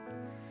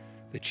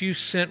 that you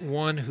sent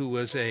one who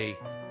was a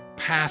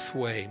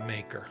pathway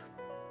maker,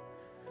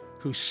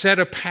 who set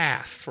a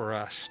path for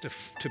us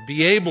to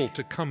be able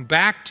to come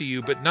back to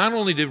you, but not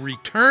only to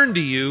return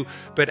to you,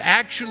 but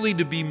actually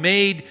to be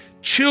made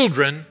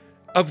children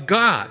of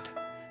God,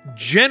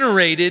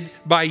 generated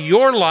by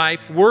your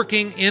life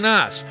working in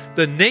us.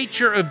 The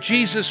nature of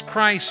Jesus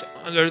Christ,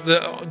 or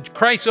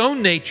Christ's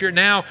own nature,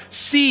 now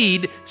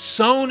seed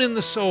sown in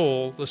the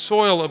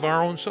soil of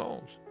our own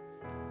souls,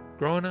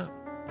 growing up.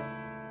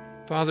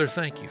 Father,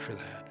 thank you for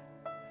that.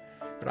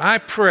 But I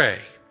pray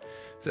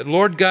that,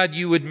 Lord God,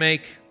 you would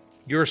make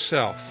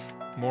yourself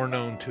more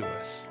known to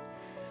us.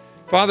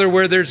 Father,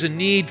 where there's a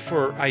need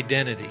for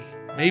identity,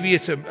 maybe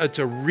it's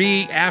a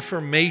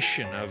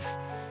reaffirmation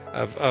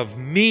of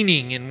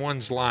meaning in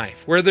one's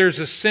life, where there's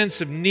a sense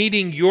of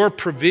needing your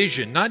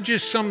provision, not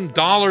just some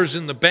dollars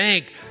in the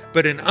bank,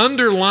 but an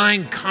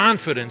underlying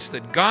confidence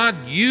that,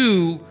 God,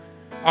 you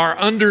are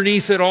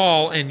underneath it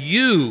all and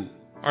you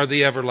are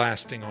the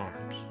everlasting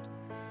arms.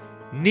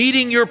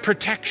 Needing your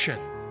protection,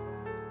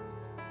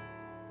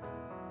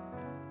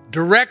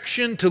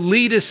 direction to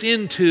lead us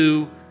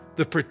into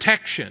the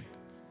protection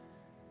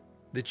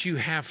that you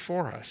have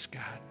for us,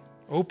 God.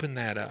 Open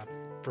that up.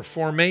 For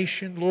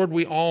formation, Lord,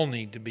 we all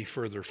need to be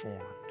further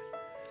formed.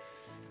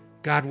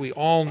 God, we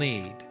all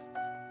need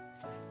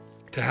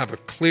to have a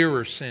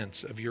clearer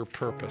sense of your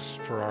purpose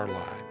for our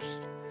lives.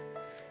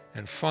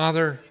 And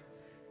Father,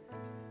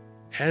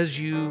 as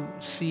you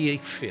see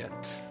fit,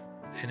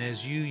 and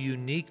as you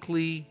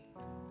uniquely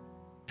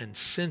and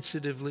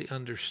sensitively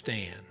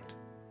understand,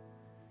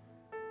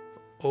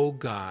 oh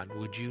God,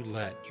 would you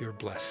let your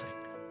blessing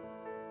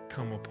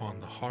come upon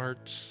the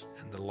hearts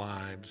and the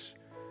lives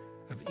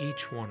of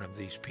each one of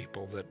these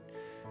people that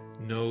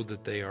know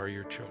that they are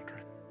your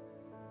children.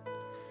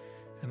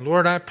 And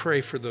Lord, I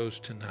pray for those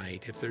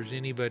tonight, if there's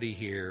anybody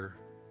here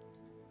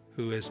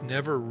who has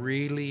never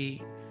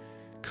really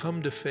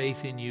come to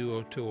faith in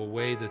you to a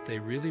way that they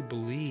really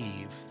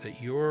believe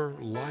that your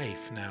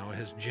life now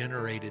has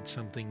generated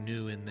something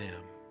new in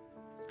them.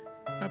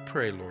 I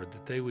pray, Lord,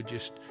 that they would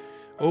just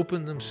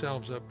open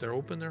themselves up there,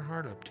 open their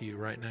heart up to you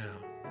right now,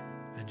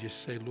 and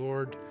just say,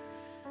 Lord,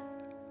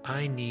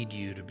 I need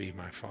you to be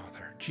my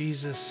Father.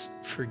 Jesus,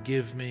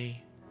 forgive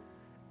me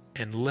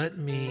and let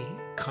me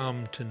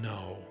come to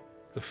know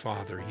the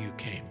Father you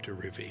came to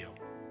reveal.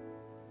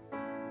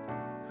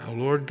 Now,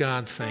 Lord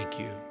God, thank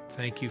you.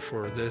 Thank you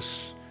for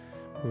this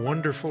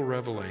wonderful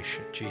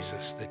revelation,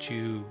 Jesus, that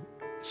you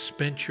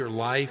spent your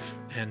life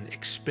and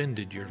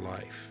expended your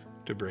life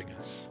to bring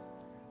us.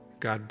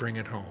 God, bring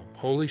it home.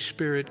 Holy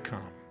Spirit,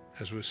 come,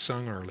 as was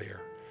sung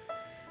earlier,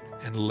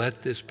 and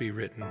let this be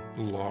written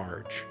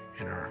large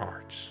in our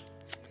hearts.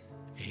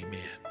 Amen.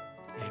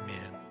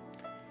 Amen.